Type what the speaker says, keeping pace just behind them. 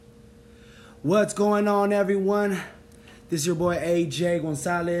What's going on, everyone? This is your boy AJ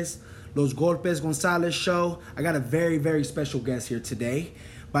Gonzalez, Los Golpes Gonzalez Show. I got a very, very special guest here today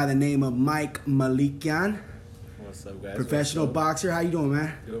by the name of Mike Malikian. What's up, guys? Professional boxer. How you doing,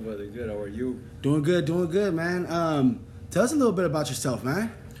 man? Good, brother. Good. How are you? Doing good, man. Tell us a little bit about yourself,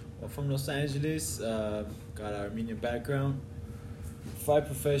 man. Well, from Los Angeles, got an Armenian background. Fight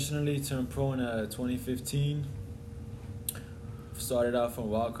professionally, turned pro in 2015. Started out from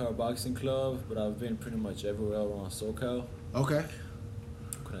Wildcard Boxing Club, but I've been pretty much everywhere around SoCal. Okay.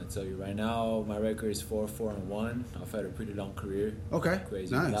 Couldn't tell you right now. My record is 4-1. I've had a pretty long career. Okay.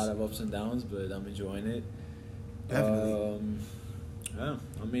 Crazy. Nice. A lot of ups and downs, but I'm enjoying it. Definitely. Yeah,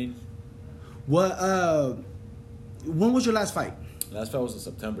 I mean, when was your last fight? last fight was in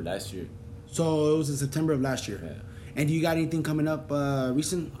September last year. So it was in September of last year. Yeah. And do you got anything coming up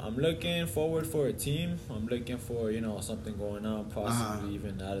recent? I'm looking forward for a team. I'm looking for, something going on, possibly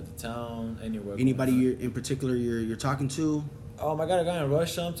even out of the town, anywhere. Anybody in particular you're talking to? I got a guy in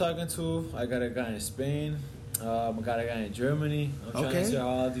Russia I'm talking to. I got a guy in Spain. I got a guy in Germany. I'm trying to see how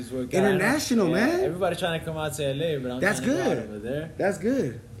all these work out. International, man. Everybody trying to come out to LA, but I'm That's trying to good. go out over there. That's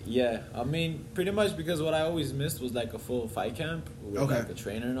good. Yeah, I mean, pretty much because what I always missed was like a full fight camp with like a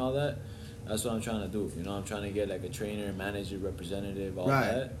trainer and all that. That's what I'm trying to do. I'm trying to get like a trainer, manager, representative, all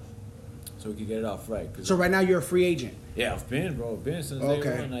that, so we can get it off right. So right now you're a free agent. Yeah, I've been since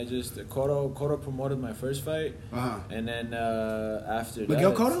day one. I just Cotto promoted my first fight, and then after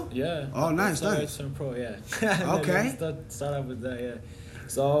Miguel that, Cotto? Yeah. Oh, nice. Turned pro, yeah. Okay. Start off with that, yeah.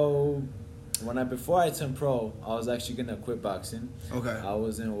 So before I turned pro, I was actually gonna quit boxing. Okay. I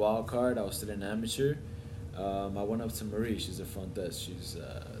was in wild card. I was still an amateur. I went up to Marie. She's the front desk. She's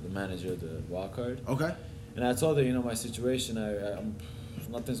the manager of the wild card. Okay. And I told her, my situation. I'm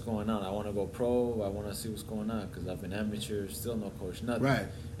nothing's going on. I want to go pro. I want to see what's going on because I've been amateur, still no coach, nothing. Right.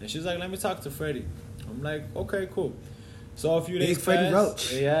 And she's like, let me talk to Freddie. I'm like, okay, cool. So a few days passed. Freddie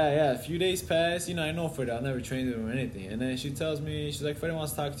Roach. Yeah. A few days passed. I know Freddie. I never trained him or anything. And then she tells me, she's like, Freddie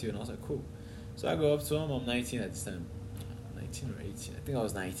wants to talk to you. And I was like, cool. So I go up to him. I'm 19 at this time. 19 or 18. I think I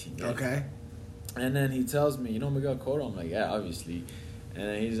was 19. Yeah. Okay. And then he tells me, Miguel Cotto? I'm like, yeah, obviously. And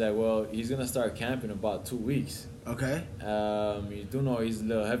then he's like, well, he's going to start camping in about 2 weeks. Okay. You do know he's a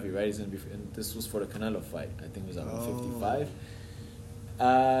little heavy, right? He's gonna be, and this was for the Canelo fight. I think it was at 155.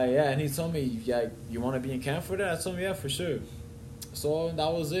 Yeah, and he told me, yeah, you want to be in camp for that? I told him, yeah, for sure. So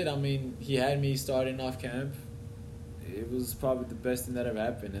that was it. I mean, he had me starting off camp. It was probably the best thing that ever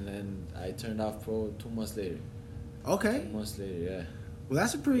happened. And then I turned off pro 2 months later. Okay. 2 months later, yeah. Well,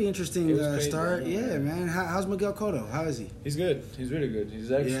 that's a pretty interesting start. Yeah, man. How's Miguel Cotto? How is he? He's good. He's really good.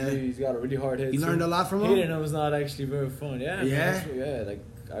 He's actually he's got a really hard hit. You learned a lot from him? Hitting him was not actually very fun. Yeah. Yeah? Man, like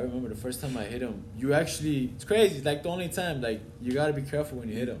I remember the first time I hit him. It's crazy. Like the only time, like you gotta be careful when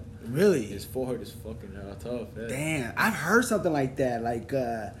you hit him. Really? His forehead is fucking tough. Yeah. Damn, I've heard something like that. Like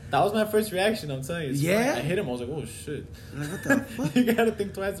that was my first reaction. I'm telling you. Yeah. I hit him. I was like, oh shit. Like, what the fuck? You gotta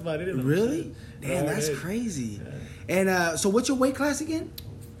think twice about hitting him. Really? Damn, that's crazy. Yeah. And so, what's your weight class again?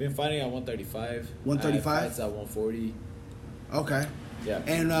 Been fighting at 135. 135. Fights at 140. Okay. Yeah.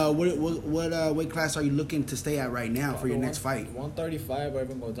 And what weight class are you looking to stay at right now for your next fight? 135, or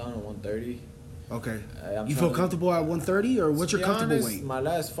even go down to 130. Okay. You feel comfortable at 130, or what's your comfortable weight? My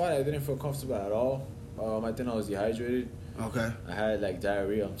last fight, I didn't feel comfortable at all. I think I was dehydrated. Okay. I had like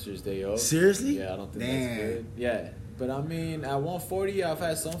diarrhea on Tuesday. Seriously? Yeah, I don't think that's good. Yeah. But I mean, at 140, I've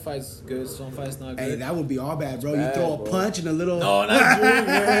had some fights good, some fights not good. Hey, that would be all bad, bro. You throw a punch and a little. No, not drink,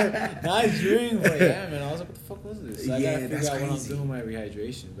 man. Not drink, but yeah, man. I was like, what the fuck was this? So I gotta figure out what I'm doing with my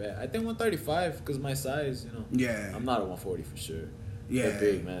rehydration. But I think 135, because my size, Yeah. I'm not a 140 for sure. Yeah. They're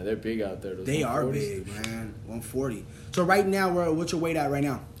big, man. They're big out there. They are big, man. 140. So right now, what's your weight at right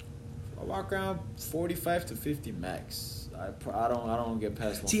now? I walk around 45 to 50 max. I don't get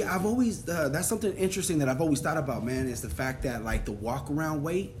past 150. See, I've always that's something interesting that I've always thought about, man. Is the fact that like the walk around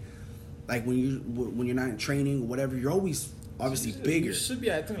weight, like when you're not in training or whatever, you're always obviously bigger. You should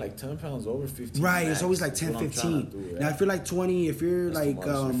be, I think, like 10 pounds over 15. Right, max. It's always like 10, 15. Now, if you're like 20, if you're like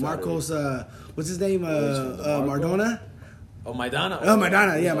Marcos, what's his name, Maradona. Oh, Maidana. Oh,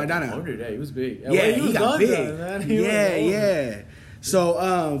 Maidana. Yeah, Maidana. 100. Yeah, he was big. Yeah, he got big. Man. Yeah.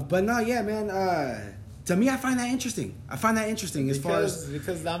 So, but no, yeah, man. To me, I find that interesting.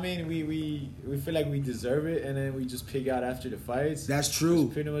 Because I mean, we feel like we deserve it, and then we just pig out after the fights. That's true.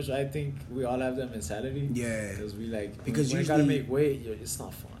 Pretty much, I think we all have that mentality. Yeah. Because we because when usually you gotta make weight, it's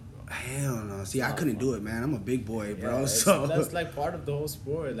not fun. Hell no. See, I couldn't do it, man. I'm a big boy, bro. Yeah, So that's like part of the whole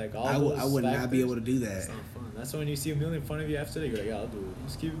sport. Like all I would not be able to do that. It's not fun. That's when you see a million in front of you after that, you're like, yeah, I'll do it.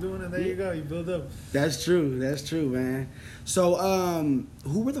 Just keep doing it. There you go. You build up. That's true. That's true, man. So,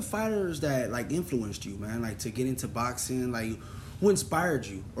 who were the fighters that like influenced you, man? Like to get into boxing? Like, who inspired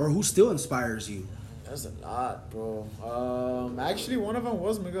you, or who still inspires you? That's a lot, bro. Actually, one of them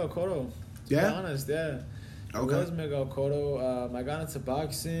was Miguel Cotto. To be honest, yeah. Okay. It was Miguel Cotto. I got into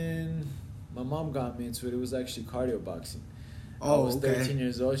boxing. My mom got me into it. It was actually cardio boxing. Oh, I was okay. 13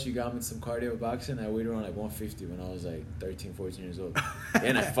 years old. She got me some cardio boxing. I weighed around like 150 when I was like 13, 14 years old.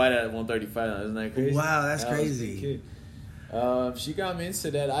 And I fight at 135. Isn't that crazy? Wow, that's I was a crazy. kid. She got me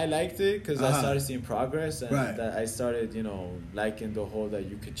into that. I liked it because I started seeing progress, and that I started, liking the whole that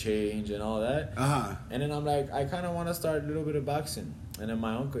you could change and all that. And then I'm like, I kind of want to start a little bit of boxing. And then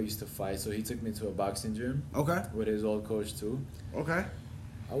my uncle used to fight, so he took me to a boxing gym. Okay. With his old coach too. Okay.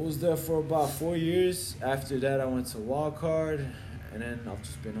 I was there for about 4 years. After that, I went to Wildcard, and then I've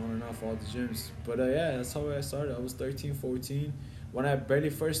just been on and off all the gyms. But yeah, that's how I started. I was 13, 14. When I barely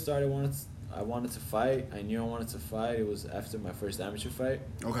first started, I wanted to fight. I knew I wanted to fight. It was after my first amateur fight.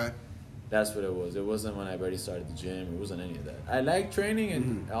 Okay. That's what it was. It wasn't when I barely started the gym. It wasn't any of that. I like training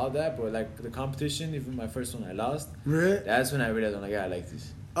and all that, but like the competition, even my first one I lost. Really? That's when I realized, I'm like, yeah, I like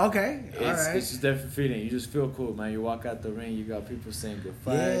this. Okay. It's just a different feeling. You just feel cool, man. You walk out the ring, you got people saying good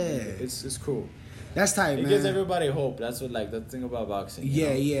fight. Yeah. It's cool. That's tight, man. It gives everybody hope. That's what the thing about boxing.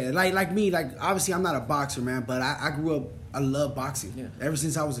 Yeah. Like me, like obviously I'm not a boxer, man, but I grew up. I love boxing. Yeah. Ever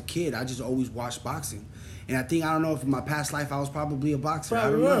since I was a kid, I just always watched boxing, and I don't know if in my past life I was probably a boxer.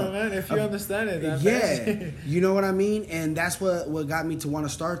 Probably I don't know, man. If you understand it. Yeah, you know what I mean, and that's what got me to want to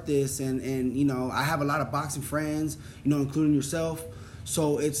start this, and I have a lot of boxing friends, including yourself.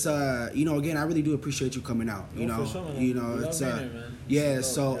 So it's again, I really do appreciate you coming out. For sure, man. It's man. yeah.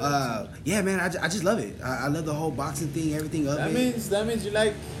 So man, I just love it. I love the whole boxing thing, everything of it. That means you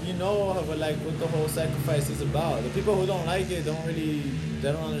what the whole sacrifice is about. The people who don't like it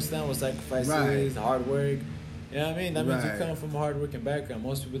they don't understand what sacrifice is, hard work. You know what I mean? That means you come from a hard working background.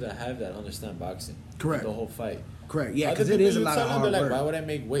 Most people that have that understand boxing. Correct. The whole fight. Correct. Yeah, because it is a lot of hard work. Why would I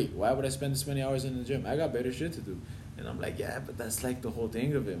make weight? Why would I spend this many hours in the gym? I got better shit to do. And I'm like, yeah, but that's like the whole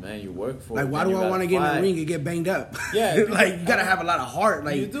thing of it, man. You work for it. Like, why do I want to get in the ring and get banged up? Yeah. Like, you got to have a lot of heart.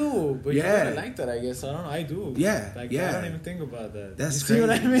 Like, you do, but you gotta like that, I guess. I don't know. I do. Yeah. Like, I don't even think about that. That's crazy. See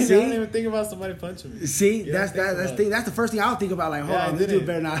what I mean? See? I don't even think about somebody punching me. See, that's the first thing I'll think about. Like, hold on, this dude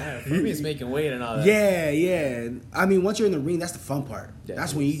better not. Yeah, for me, it's making weight and all that. Yeah. I mean, once you're in the ring, that's the fun part. Yeah,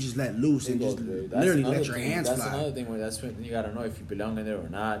 that's when you just let loose and just literally let your hands fly. That's another thing where that's when you gotta know if you belong in there or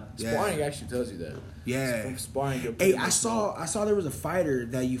not. Sparring actually tells you that. Yeah. From sparring, you're hey, I saw there was a fighter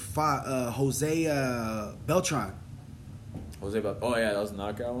that you fought, Jose Beltran. Oh yeah, that was a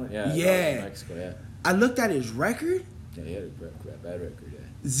knockout one. Yeah. Yeah. Mexico. Yeah. I looked at his record. Yeah, he had a bad record.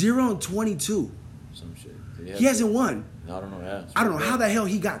 Yeah. 0-22. Some shit. He hasn't won. No, I don't know. Yeah. I don't know how the hell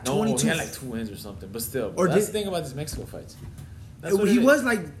he got 22. He had like 2 wins or something. But still, that's the thing about these Mexico fights. He was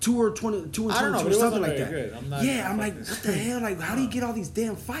like 2 or 22 or something like that. Good. I'm like, what the hell? Like, how do you get all these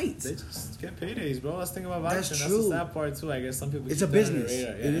damn fights? They just get paydays, bro. That's the thing about boxing. That's true. That's the sad part too. I guess some people. It's a business. Yeah,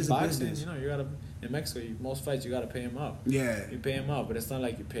 it is boxing, a business. You gotta in Mexico. Most fights you gotta pay him up. Yeah. You pay him up, but it's not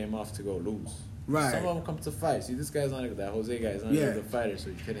like you pay him off to go lose. Right. Some of them come to fight. See, this guy's not like that. Jose guy is not a good fighter, so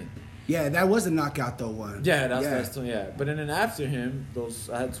you couldn't. Yeah, that was a knockout though one. Yeah, that's But then after him,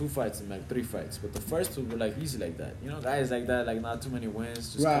 I had 2 fights and like 3 fights. But the first 2 were like easy like that. Guys like that, like not too many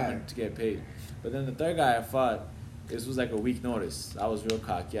wins, just coming to get paid. But then the third guy I fought, this was like a week notice. I was real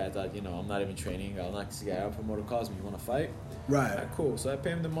cocky. I thought, I'm not even training. I'll knock this guy out. Promoter calls me, you want to fight? Right. Like, cool. So I pay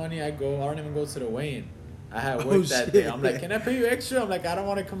him the money. I go. I don't even go to the weigh-in. I had work that day. I'm like, can I pay you extra? I'm like, I don't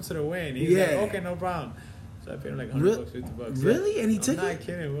want to come to the weigh-in. He's like, okay, no problem. So I paid him like $100, $50. Really? And he took it? I'm not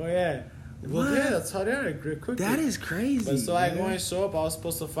kidding. Well, yeah. Well, yeah, that's how they are. Quick. That is crazy. But so I go and show up. I was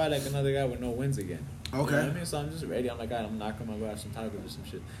supposed to fight like another guy with no wins again. Okay. You know what I mean? So I'm just ready. I'm like, I'm not going to go have some tacos or some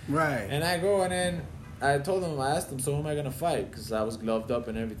shit. Right. And I go and then I asked him, so who am I going to fight? Because I was gloved up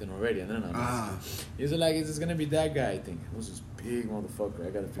and everything already. And then he's like, it's going to be that guy, I think. It was this big motherfucker. I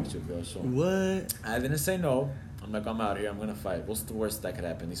got a picture of it. Show him. What? I didn't say no. I'm like, I'm out here. I'm going to fight. What's the worst that could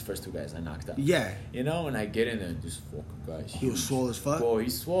happen? These first 2 guys I knocked out. Yeah. And I get in there and this fucking guy. He was swole as fuck? Boy,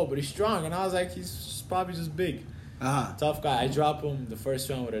 he's swole, but he's strong. And I was like, he's probably just big. Tough guy. I drop him the first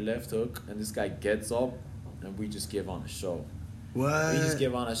round with a left hook. And this guy gets up. And we just give on a show. What? We just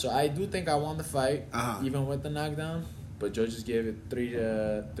give on a show. I do think I won the fight. Even with the knockdown. But judges gave it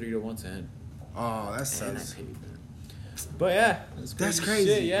 3-1 to him. Oh, that sucks. And I paid, man. But yeah, That's crazy,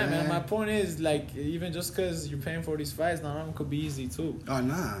 shit. Yeah, man. man. My point is, like, even just because you're paying for these fights, none of them could be easy too. Oh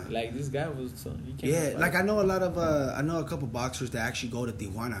nah. Like this guy was, he came Yeah, to like fight. I know a lot of I know a couple boxers that actually go to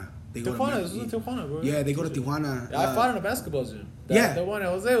Tijuana. They go Tijuana, to this is Tijuana, bro. Yeah, they go to Tijuana. I fought in a basketball gym. Yeah. The one at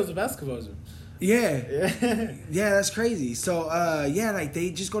Jose was a basketball gym. Yeah. Yeah. Yeah, that's crazy. So yeah, like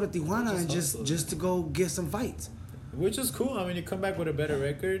they just go to Tijuana and hustle. just to go get some fights. Which is cool. I mean, you come back with a better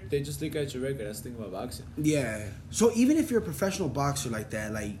record. They just look at your record. That's the thing about boxing. Yeah. So even if you're a professional boxer like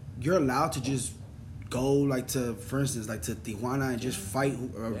that, like you're allowed to just go like to, for instance, like to Tijuana and just fight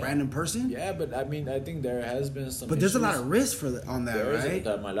a random person. Yeah, but I mean, I think there has been some. But there's a lot issues. of risk on that, There is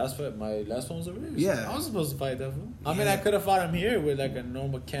right? my last one was a risk. Yeah. I was supposed to fight that fool. I mean, Yeah. I could have fought him here with like a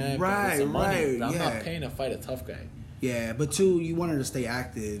normal camp, Right, with some money. right, But I'm yeah. not paying to fight a tough guy. Yeah, but two, you wanted to stay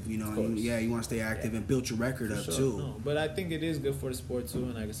active, you know. Of course. You want to stay active and build your record For up sure. too. No, but I think it is good for the sport too,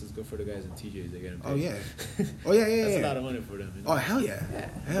 and I guess it's good for the guys in TJs. They get paid. Oh yeah. Oh yeah, yeah, That's yeah. a lot of money for them. You know? Oh hell yeah. Yeah.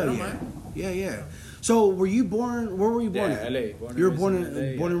 I Hell don't yeah. mind. Yeah, yeah. So were you born? Where were you born? Yeah, at? LA. Born and You were raised born in in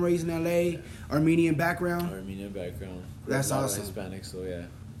LA, born yeah. and raised in LA, Armenian background. Armenian background. That's A lot of awesome. Hispanic, so yeah.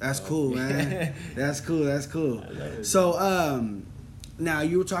 That's cool, man. That's cool. That's cool. I love it. So now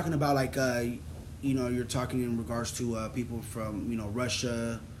you were talking about like you know, you're talking in regards to people from, you know,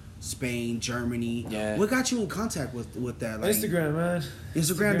 Russia, Spain, Germany. Yeah. What got you in contact with that? Like Instagram, man.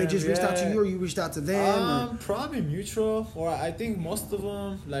 Instagram, they just reached out to yeah. you, or you reached out to them? Or? Probably mutual, or I think most of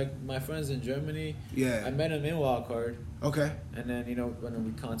them, like my friends in Germany. Yeah. I met him in Wildcard, Okay. and then you know when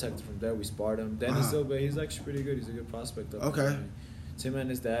we contacted from there, we sparred him. Dennis Uh-huh. Silva, he's actually pretty good. He's a good prospect. Up in Okay. Germany. Tim and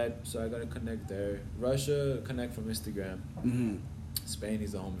his dad, so I gotta connect there. Russia, connect from Instagram. Mm-hmm. Spain,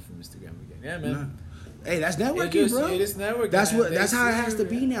 he's a homie from Instagram again. Yeah, man. Hey, that's networking, bro. It is networking. That's man. what. They That's how it see has you, to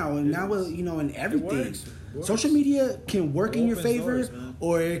be yeah. now, and It now is. you know, in everything. It works. Social media can work It in your opens favor, doors, man.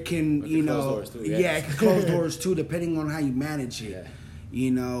 or it can, It you can know, close doors, too, yeah, yeah. it can close doors too, depending on how you manage it. Yeah.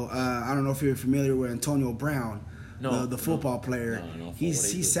 You know, I don't know if you're familiar with Antonio Brown, No, the football player. No,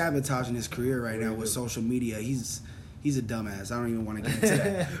 He's sabotaging his career right now with social media. He's a dumbass. I don't even want to get into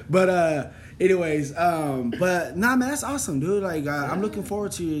that. But anyways, but nah, man, that's awesome, dude. Like I'm looking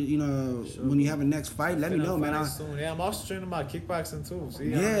forward to, you know, when you have a next fight. Let me know, man. Soon. Yeah, I'm also training about kickboxing too. See,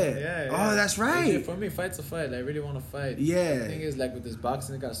 Yeah. Oh, that's right. Yeah, for me, fight's a fight. I really want to fight. Yeah. The thing is, like with this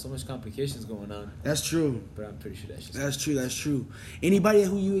boxing, it got so much complications going on. That's true. But I'm pretty sure that's just. That's true. That's true. Anybody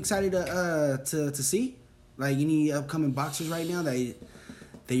who you excited to see? Like any upcoming boxers right now that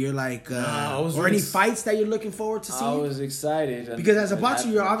you're like, or any fights that you're looking forward to I seeing? was excited Because as a boxer,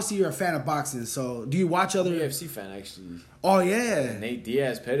 you're a fan of boxing. So do you watch I'm other? a UFC fan actually. Oh yeah. Nate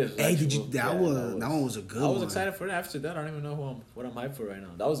Diaz Pettis. Hey, did you? That one was a good I one. was excited for that. After that, I don't even know what I'm hyped for right now.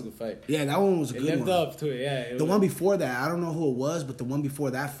 That was a good fight. Yeah, that one was a It good lived one. up to it. Yeah. The one before that, I don't know who it was, but the one before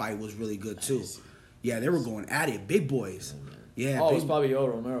that fight was really good too. Yeah, they were going at it, big boys. Yeah. Oh, it big was probably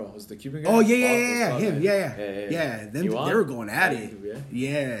Romero. Was the Cuban guy? Oh yeah, him, yeah. Them, they were going at it.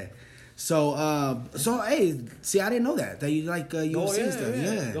 Yeah. So, hey, see, I didn't know that you like UFC and stuff.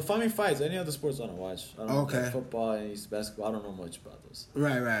 Yeah. The funny fights. Any other sports I don't watch. I don't Okay. like football and basketball. I don't know much about those.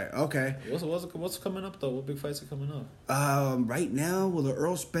 Right. Okay. What's coming up though? What big fights are coming up? Right now, well, the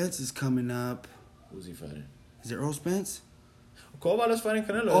Earl Spence is coming up. Who's he fighting? Is it Earl Spence? Kovalev is fighting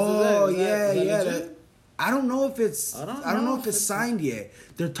Canelo. Oh Is that yeah. legit? I don't know if it's. I don't I don't know know if it's signed yet.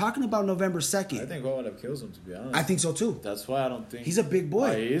 They're talking about November 2nd. I think Kovalev kills him. To be honest, I think so too. That's why I don't think He's a big boy.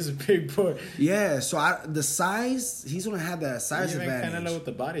 Oh, he is a big boy. Yeah, so the size, he's gonna have that size Even advantage. Canelo with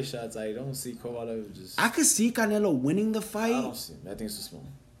the body shots, I don't see Kovalev just. I could see Canelo winning the I fight, don't see him. I think it's too small.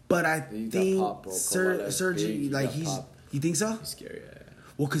 but I He got think pop, bro. Kovalev's Sergey, big, like he got pop. you think so? He's scary. Yeah.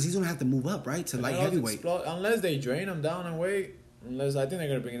 Well, because he's gonna have to move up, right, to light Canelo's heavyweight. unless they drain him down in weight. Unless I think they're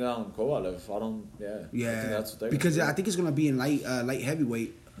gonna bring down Kovalev. I don't. Yeah. I Yeah, think that's what they're because gonna I think it's gonna be in light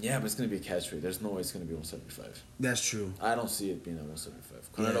heavyweight. Yeah, but it's gonna be a catch weight. There's no way it's gonna be 175. That's true. I don't see it being at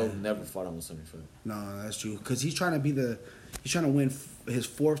 175. Canelo Yeah. never fought at 175. No, that's true. Because he's trying to win his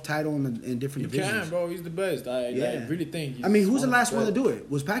fourth title in different You divisions. can, bro. He's the best. I really think. He's I mean, who's the one of last one to best. do it?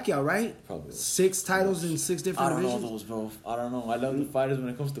 Was Pacquiao, right? Probably. 6 titles in 6 I different don't know divisions. those, bro. I don't know. I love the fighters when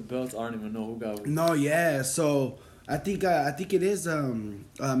it comes to belts. I don't even know who got who. No, yeah. So I think it is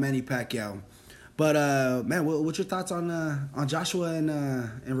Manny Pacquiao. But man, what's your thoughts on Joshua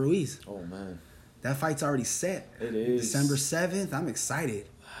and Ruiz? Oh man, That fight's already set. it is December 7th. I'm excited.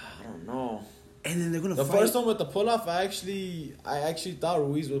 I don't know. And then they're gonna The fight. first one with the pull off, I actually thought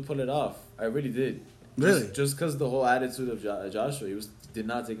Ruiz would pull it off. I really did. Really? Just because the whole attitude of Joshua, did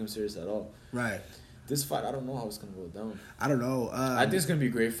not take him serious at all. Right. This fight, I don't know how it's gonna go down. I don't know. I think it's gonna be a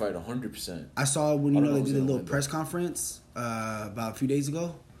great fight, 100%. I saw when I don't they know did who's a gonna little win, press conference about a few days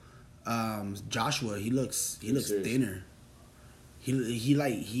ago. Joshua, he looks serious. thinner.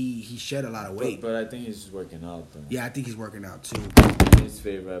 he shed a lot of weight. But I think he's just working out, though. Yeah, I think he's working out too. In his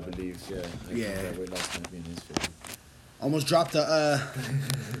favor, I believe. Yeah. I Yeah. think that weight loss might be in his favor. Almost dropped the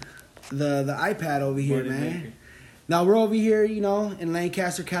iPad over here, Money man. maker. Now we're over here, you know, in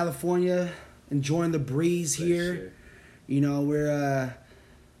Lancaster, California, enjoying the breeze For here. sure. You know, we're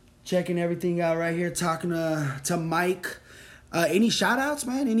checking everything out right here, talking to Mike. Any shout outs,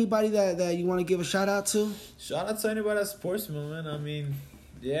 man? Anybody that you want to give a shout out to? Shout out to anybody that supports me, man. I mean,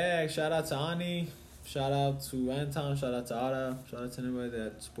 yeah, shout out to Ani. Shout out to Anton. Shout out to Ada. Shout out to anybody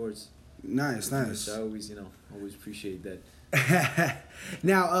that supports. Nice. I always, always appreciate that.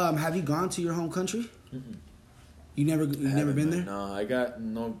 Now, have you gone to your home country? Mm-mm. You never been there? No, I got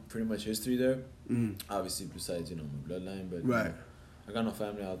pretty much history there. Mm. Obviously, besides, my bloodline. But Right. I got no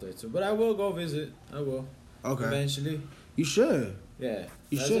family out there, too. But I will go visit. I will. Okay. Eventually. You should. Yeah.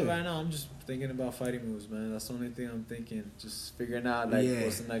 You That's should. it right now. I'm just thinking about fighting moves, man. That's the only thing I'm thinking. Just figuring out, Yeah.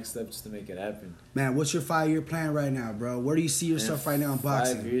 what's the next step just to make it happen. Man, what's your 5-year plan right now, bro? Where do you see yourself right now in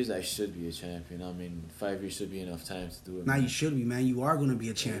boxing? 5 years, I should be a champion. I mean, 5 years should be enough time to do it. Now man. you should be, man. You are going to be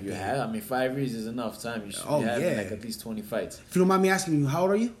a champion. You have. I mean, 5 years is enough time. You should Oh, be having yeah. at least 20 fights. If you don't mind me asking you, how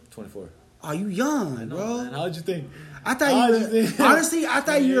old are you? 24. Oh, you young, I know, bro. man. How'd you think? I thought How'd you you were, think? honestly, I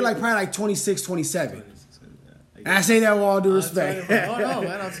thought you were like probably like 26, 27. And I say that with all due respect. Oh, no,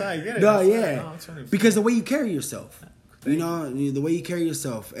 man. I'm sorry. I get it. No, I'm sorry. yeah. No, I'm 24. Because the way you carry yourself. Thank The way you carry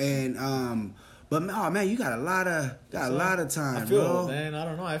yourself. And but oh man, you got a lot of time, I feel bro. old, man. I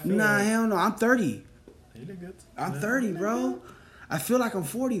don't know. I feel Nah, old. hell no. I'm 30. You look good. I'm Yeah. 30, bro. I feel like I'm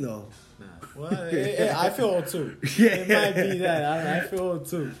 40 though. Nah. Well, I feel old too. Yeah. It might be that. I feel old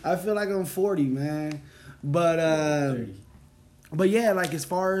too. I feel like I'm 40, man. But 30. but yeah, like as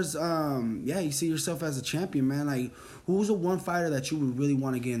far as you see yourself as a champion, man. Like, who's the one fighter that you would really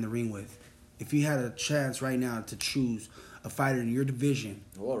want to get in the ring with? If you had a chance right now to choose a fighter in your division,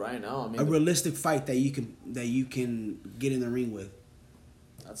 Well, right now, I mean, a realistic fight that you can get in the ring with.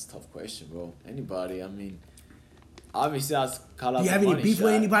 that's a tough question, bro. Anybody? I mean, obviously, I'll call out. Do you the have any money beef with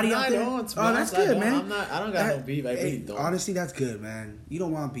shot. anybody No, out I there? don't, to be Oh, honest, that's good, I don't. man. I don't got no beef. I really don't. Honestly, that's good, man. You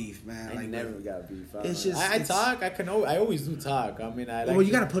don't want beef, man. I never got beef. It's just- I it's- talk. I always do talk. I mean, I like. Well,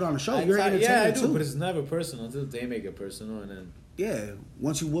 you to- got to put on a show. I You're an talk- entertainer yeah, I do, too. but it's never personal until they make it personal, and then. Yeah,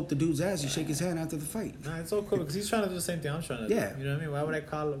 once you whoop the dude's ass, you shake his hand after the fight. Nah, it's so cool because he's trying to do the same thing I'm trying to Yeah. do. You know what I mean? Why would I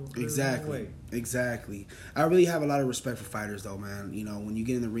call him? Exactly. I really have a lot of respect for fighters, though, man. You know, when you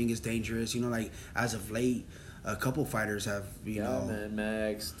get in the ring, it's dangerous. You know, like as of late, a couple fighters have, you know, man,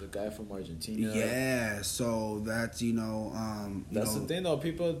 Max, the guy from Argentina. yeah. So that's That's the thing, though.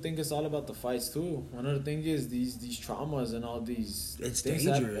 People think it's all about the fights too. Another thing is these traumas and all these. It's things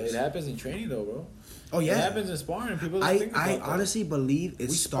dangerous. It happens in training, though, bro. Oh yeah, It happens in sparring. People don't I think about that. honestly believe it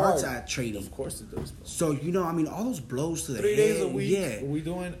We starts spar. at training. Of course it does, bro. So all those blows to the 3 head. days a week. Yeah, We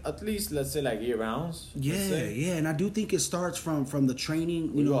doing at least, let's say, like 8 rounds. let's yeah, say. yeah. And I do think it starts from the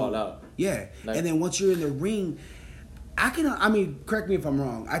training. We go all out. Yeah, Like- and then once you're in the ring, correct me if I'm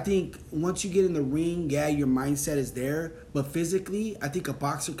wrong. I think once you get in the ring, yeah, your mindset is there, but physically, I think a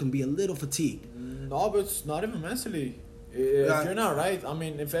boxer can be a little fatigued. No, but it's not even mentally. If Yeah. you're not right, I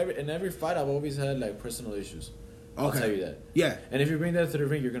mean, in every fight, I've always had like personal issues. I'll Okay. tell you that. Yeah, And if you bring that to the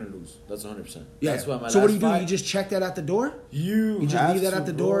ring, you're gonna lose. That's 100%. yeah. That's why my So what do last you do? fight- You just check that at the door? You just have leave that to, at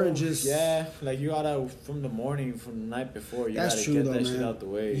the door bro. and just- like you gotta from the morning, from the night before. You That's gotta true get though, that man. shit out the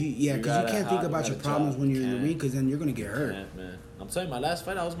way. Yeah, because you can't think about your problems when you're in the ring, because then you're gonna get hurt. Man. I'm telling you, my last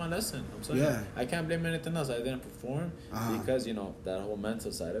fight, that was my lesson. I'm telling Yeah. you, I can't blame anything else. I didn't perform because that whole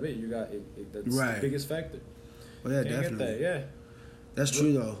mental side of it. You got it that's Right. the biggest factor. Well, yeah, Can't definitely. get that. Yeah. That's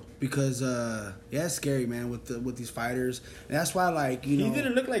true though, because it's scary, man, with these fighters, and that's why, like, you know, He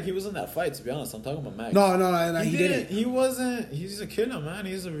didn't look like he was in that fight. To be honest, I'm talking about Max. no, he didn't. He wasn't. He's a killer, man.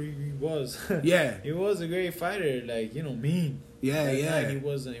 He was. Yeah. He was a great fighter. Like mean. Yeah, That yeah. guy, he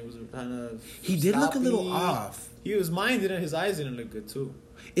wasn't. He was kind of. He did look a little sloppy. off. He was mine. Didn't his eyes didn't look good too?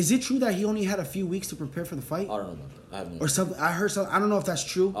 Is it true that he only had a few weeks to prepare for the fight? I don't know about that. I have no. Or something. I heard something. I don't know if that's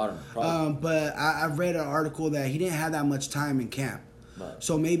true. I don't know. Probably. But I read an article that he didn't have that much time in camp. Right.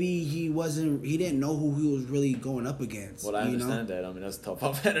 So maybe he didn't know who he was really going up against. Well, I understand that. I mean, that's tough.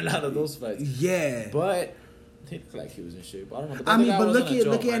 I've had a lot of those fights. Yeah. But he looked like he was in shape. I don't know. But I mean, the other guy but wasn't a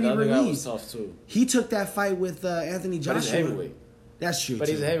look joke, at man. Andy The other guy Ruiz. was tough too. He took that fight with Anthony But Joshua. he's a heavyweight. That's true. But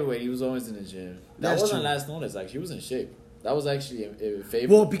too. he's a heavyweight. He was always in the gym. That That's wasn't true. last notice. Actually, he was in shape. That was actually a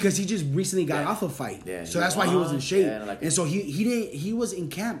favor. Well, because he just recently got Yeah. off a fight, Yeah, so he that's why he was in won. shape. Yeah, and so he didn't. He was in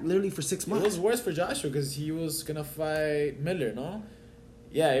camp literally for 6 It months. was worse for Joshua because he was gonna fight Miller. No,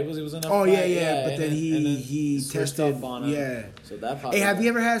 Yeah, it was in a Oh, fight. yeah. But and then he switched tested. up on him. Yeah. So that Hey, have you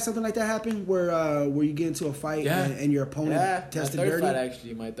ever had something like that happen where you get into a fight and your opponent tested my third dirty? fight,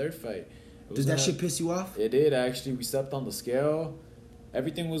 actually. My third fight. Does that shit piss you off? It did, actually. We stepped on the scale.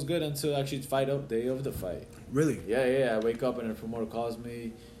 Everything was good until actually day of the fight. Really? Yeah. I wake up and the promoter calls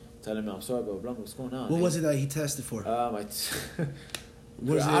me, telling me I'm sorry, but what's going on? What was it that he tested for? I don't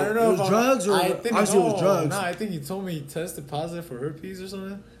know. It was drugs, or I think obviously it was drugs. No, I think he told me he tested positive for herpes or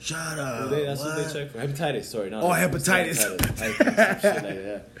something. Shut up. That's what they checked for. Hepatitis, sorry. Hepatitis. Some shit like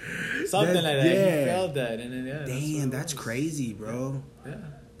that. Something like that. Yeah. He failed that, and then Damn, that's crazy, bro. Yeah.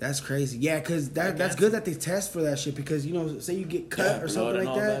 That's crazy. Yeah, because that's good that they test for that shit, because, say you get cut or something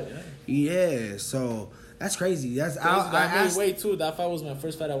like that. Yeah, so that's crazy. I made weight too. That fight was my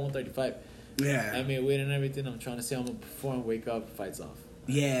first fight at 135. Yeah. I made weight and everything. I'm trying to see how I'm going to perform, wake up, fight's off.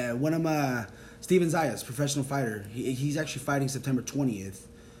 Yeah, one of Steven Zayas, professional fighter. He's actually fighting September 20th.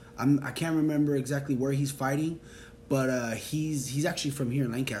 I can't remember exactly where he's fighting, but he's actually from here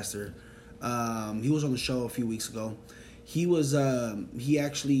in Lancaster. He was on the show a few weeks ago. There was 3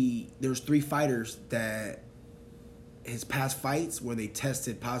 fighters that his past fights where they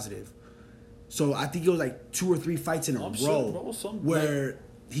tested positive. So I think it was like 2 or 3 fights in a row where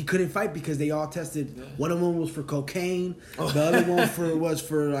he couldn't fight because they all tested. Yeah. One of them was for cocaine. The other one was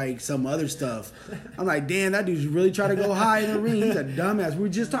for like some other stuff. I'm like, damn, that dude's really trying to go high in the ring. He's a dumbass. We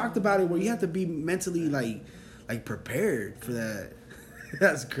just talked about it, where you have to be mentally like prepared for that.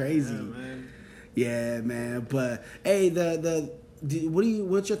 That's crazy. Yeah, man. But hey,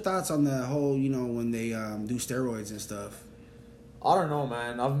 what's your thoughts on the whole, when they do steroids and stuff? I don't know,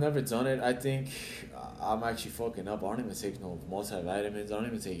 man. I've never done it. I think I'm actually fucking up. I don't even take no multivitamins. I don't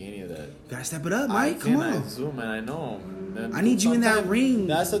even take any of that. You gotta step it up, Mike. Come on. Zoom, man. I know. Man, I need you in that ring.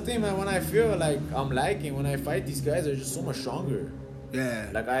 That's the thing, man. When I feel like I'm lagging, when I fight, these guys are just so much stronger. Yeah.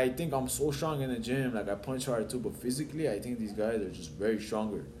 Like, I think I'm so strong in the gym. Like, I punch hard too, but physically, I think these guys are just very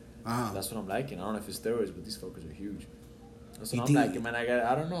stronger. That's what I'm liking. I don't know if it's steroids, but these fuckers are huge. That's what I'm liking, man.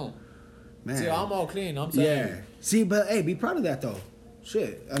 I don't know. Man. See, I'm all clean. I'm telling you. See, but hey, be proud of that though.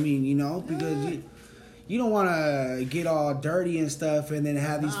 Shit. I mean, because you don't want to get all dirty and stuff and then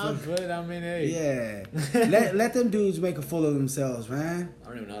have these. But I mean, hey. Yeah. let them dudes make a fool of themselves, man. I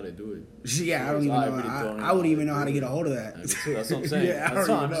don't even know how they do it. Yeah, I don't even know. I wouldn't even know how to get a hold of that. That's what I'm saying. Yeah, I don't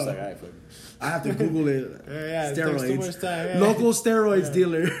even know. Just like, all right, fuck it. I have to Google it. Yeah, steroids. It takes too much time. Local steroids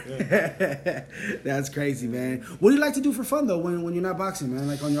dealer. Yeah. That's crazy, man. What do you like to do for fun though when you're not boxing, man?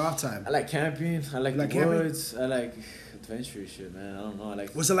 Like on your off time? I like camping. I like the woods. I like adventure shit, man. I don't know.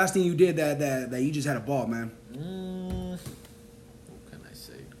 What's the last thing you did that you just had a ball, man? What can I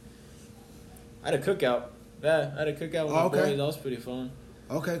say? I had a cookout. Yeah, I had a cookout with my boys. That was pretty fun.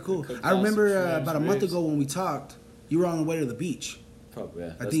 Okay, cool. I remember about a month ago when we talked, you were on the way to the beach. Probably,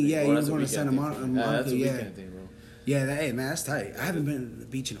 yeah. I think, you were going to Santa Monica. That's a weekend thing, bro. Yeah, hey, man, that's tight. I haven't been to the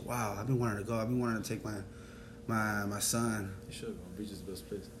beach in a while. I've been wanting to go. I've been wanting to take my son. You should go. Beach is the best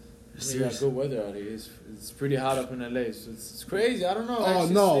place. We got good weather out here. It's pretty hot up in LA, so it's crazy. I don't know. Oh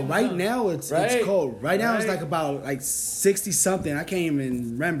no! Right now it's cold. Right now it's like about 60 something. I can't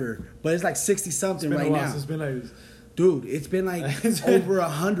even remember, but it's like 60 something right now. It's been like this. Dude, it's been like over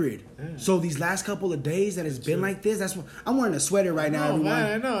 100. Yeah. So these last couple of days that it's been like this, that's what I'm wearing a sweater right now. Everyone.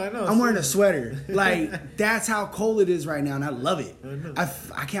 Man, I know. I'm wearing a sweater. Like that's how cold it is right now, and I love it.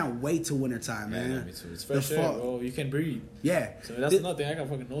 I can't wait till wintertime, man. Yeah, me too. It's fresh air, bro. You can breathe. Yeah. So that's another thing. I got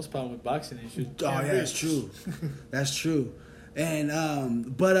fucking nose problem with boxing and shit. Oh yeah, that's true. That's true. And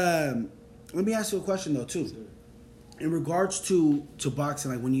let me ask you a question though too. In regards to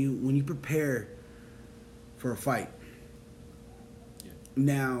boxing, like when you prepare for a fight.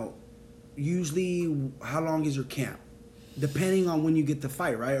 Now, usually, how long is your camp? Depending on when you get the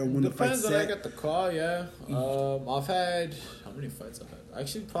fight, right? Or when the fight's set? Depends when I get the call, yeah. I've had... How many fights I've had?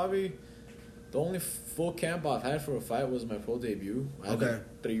 Actually, probably the only full camp I've had for a fight was my pro debut. I had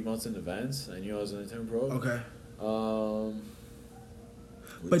like 3 months in advance. I knew I was going to turn pro. Okay.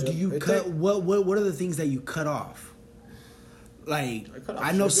 But do you cut... What are the things that you cut off? Like,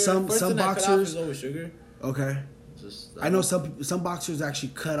 I know some boxers... I cut off is always sugar. Okay. I know some boxers actually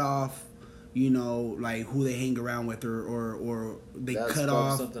cut off, like who they hang around with, or they cut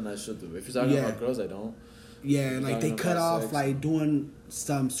off. That's something I should do. If you're talking about girls, I don't. Yeah, and like they cut off sex, like doing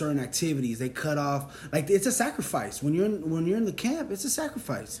some certain activities. They cut off like it's a sacrifice when you're in the camp. It's a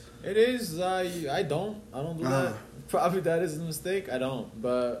sacrifice. It is. I don't do that. Probably that is a mistake. I don't.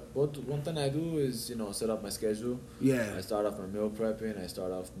 But one thing I do is, set up my schedule. Yeah. I start off my meal prepping. I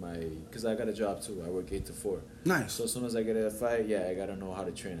start off because I got a job too. I work 8 to 4. Nice. So as soon as I get at a fight, I gotta know how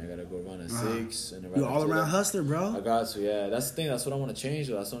to train. I gotta go run at 6. And you're all around hustler, bro. I got to, yeah. That's the thing. That's what I want to change,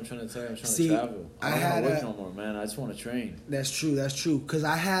 though. That's what I'm trying to tell you. I'm trying to travel. I don't want to work no more, man. I just want to train. That's true. Because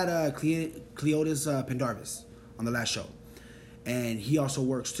I had Cleotis Pendarvis on the last show. And he also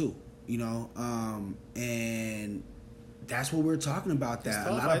works too, and that's what we're talking about. That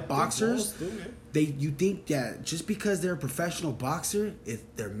a lot of boxers, you think that just because they're a professional boxer,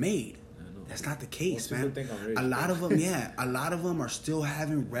 they're made. That's not the case, man. A lot of them are still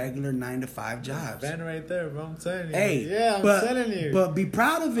having regular 9-to-5 jobs. Van right there, bro. I'm telling you. Hey, I'm telling you. But be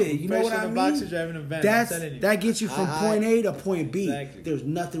proud of it. You know what I mean? Boxer driving a van. That gets you from point A to point B. Exactly. There's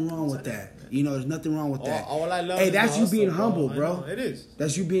nothing wrong with that. There's nothing wrong with that. All I love hey, that's you being humble, bro. It is.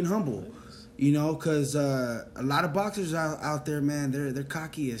 That's you being humble. Because a lot of boxers out there, man, they're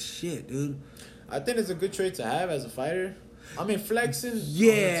cocky as shit, dude. I think it's a good trait to have as a fighter. I mean, flexing,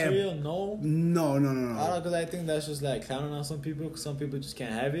 material, no. No. Because I think that's just like clowning on some people. Because some people just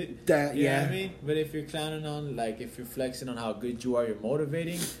can't have it. You know what I mean? But if you're clowning on, if you're flexing on how good you are, you're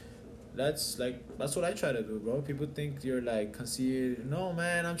motivating. That's what I try to do, bro. People think you're conceited. No,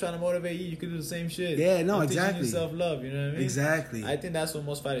 man, I'm trying to motivate you. You can do the same shit. Yeah, no, I'm exactly. Teaching yourself love, you know what I mean? Exactly. I think that's what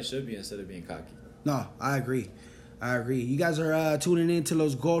most fighters should be instead of being cocky. No, I agree. You guys are tuning in to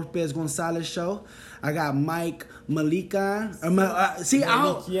Los Golpes Gonzalez show. I got Mike Malikian. Malikian.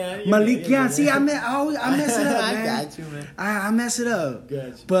 See, I mess it up, man. I got you, man. I mess it up. Got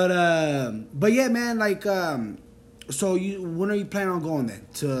you. But yeah, man. So when are you planning on going then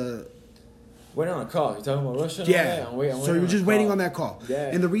to? Waiting on a call. You talking about Russia? Yeah. So you're just waiting on that call.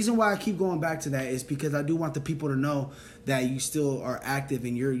 Yeah. And the reason why I keep going back to that is because I do want the people to know that you still are active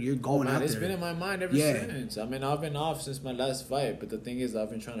and you're going out there. It's been in my mind ever since. I mean, I've been off since my last fight, but the thing is, I've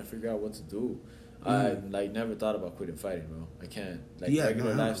been trying to figure out what to do. I never thought about quitting fighting, bro. I can't.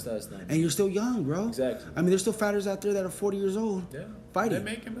 Regular lifestyle's not. And you're still young, bro. Exactly. I mean, there's still fighters out there that are 40 years old. Yeah. Fighting.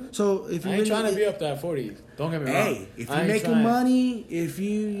 They're making money. So if you ain't trying to be up there at 40. Don't get me wrong. Hey, if you're making money, if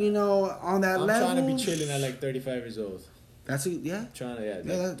you on that level. I'm trying to be chilling at 35 years old. That's it. Yeah. Trying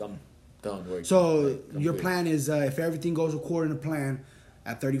to I'm done working. So your plan is if everything goes according to plan,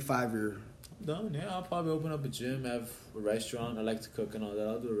 at 35 you're done. Yeah, I'll probably open up a gym, have a restaurant. I like to cook and all that.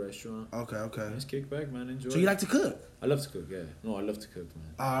 I'll do a restaurant. Okay. Just kick back, man. Enjoy. So you like to cook? I love to cook. Yeah. No, I love to cook,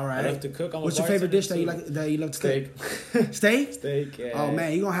 man. All right. I love to cook. What's your favorite dish that you love to cook? Steak. Steak. Yeah. Oh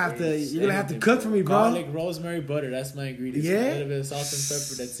man, you're gonna have to cook for me, bro. Garlic, rosemary, butter. That's my ingredients. Yeah. A little bit of salt and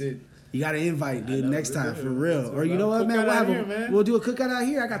pepper. That's it. You got to invite, dude, next time, for real. Or you know what, man? We'll do a cookout out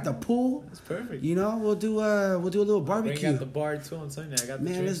here. I got the pool. That's perfect. We'll do a little barbecue. Bring out the bar, too, on Sunday. I got the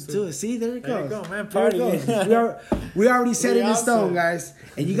man, let's too. do it. See, there it goes. There you go, man. Party. We already set it in stone, guys.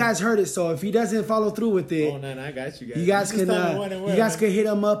 And you guys heard it, so if he doesn't follow through with it. Oh, man, I got you guys. You guys can hit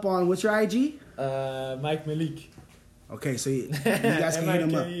him up on, what's your IG? Mike Malik. Okay, so you guys can hit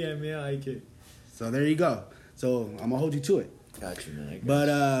him up. M-I-K. So there you go. So I'm going to hold you to it. Got you,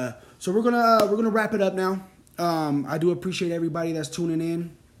 man. So we're gonna wrap it up now. I do appreciate everybody that's tuned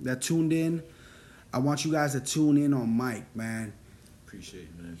in. I want you guys to tune in on Mike, man. Appreciate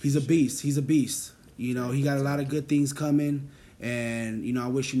it, man. He's a beast. He got a lot of good things coming, and I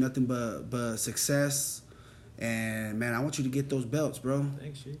wish you nothing but success. And man, I want you to get those belts, bro.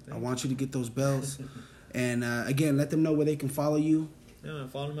 Thanks, G. I want you to get those belts. And again, let them know where they can follow you. Yeah, man,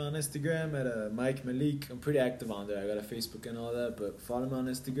 follow me on Instagram at Mike Malik. I'm pretty active on there. I got a Facebook and all that, but follow me on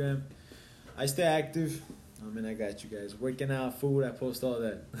Instagram. I stay active. I mean, I got you guys. Working out, food, I post all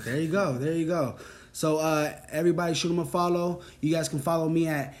that. There you go. So everybody shoot them a follow. You guys can follow me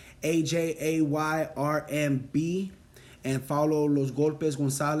at AJAYRMB and follow Los Golpes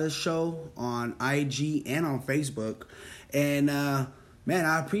Gonzalez show on IG and on Facebook. And man,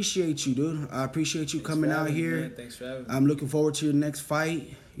 I appreciate you, dude. I appreciate you coming out here. Man. Thanks for having me. I'm looking forward to your next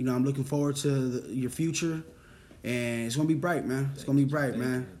fight. I'm looking forward to your future. And it's going to be bright, man. It's going to be bright,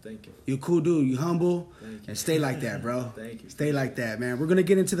 man. Thank you. You're a cool dude. You humble. Thank you. And stay like that, bro. Thank you. Stay like that, man. We're going to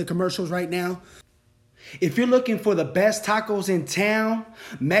get into the commercials right now. If you're looking for the best tacos in town,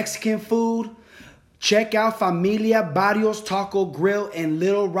 Mexican food, check out Familia Barrios Taco Grill in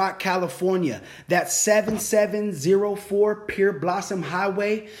Little Rock, California. That's 7704 Pure Blossom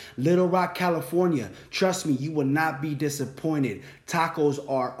Highway, Little Rock, California. Trust me, you will not be disappointed. Tacos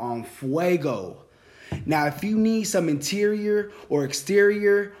are on fuego. Now, if you need some interior or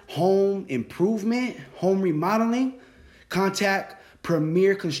exterior home improvement, home remodeling, contact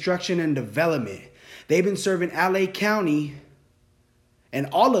Premier Construction and Development. They've been serving LA County and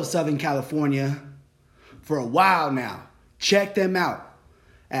all of Southern California for a while now. Check them out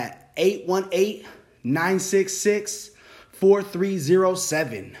at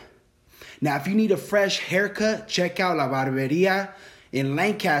 818-966-4307. Now, if you need a fresh haircut, check out La Barberia in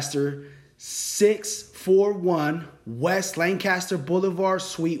Lancaster, 641 West Lancaster Boulevard,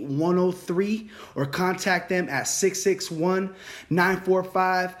 Suite 103, or contact them at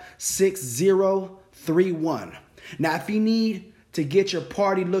 661-945-6031. Now, if you need to get your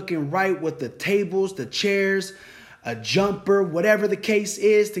party looking right with the tables, the chairs, a jumper, whatever the case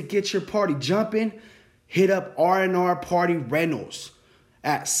is to get your party jumping, hit up R&R Party Rentals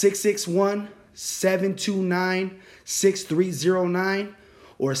at 661-729-6309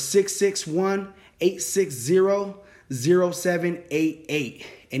 or 661-860-0788.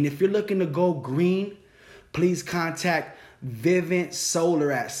 And if you're looking to go green, please contact Vivint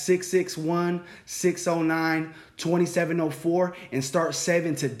Solar at 661-609-2704 and start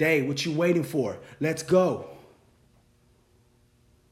saving today. What you waiting for? Let's go.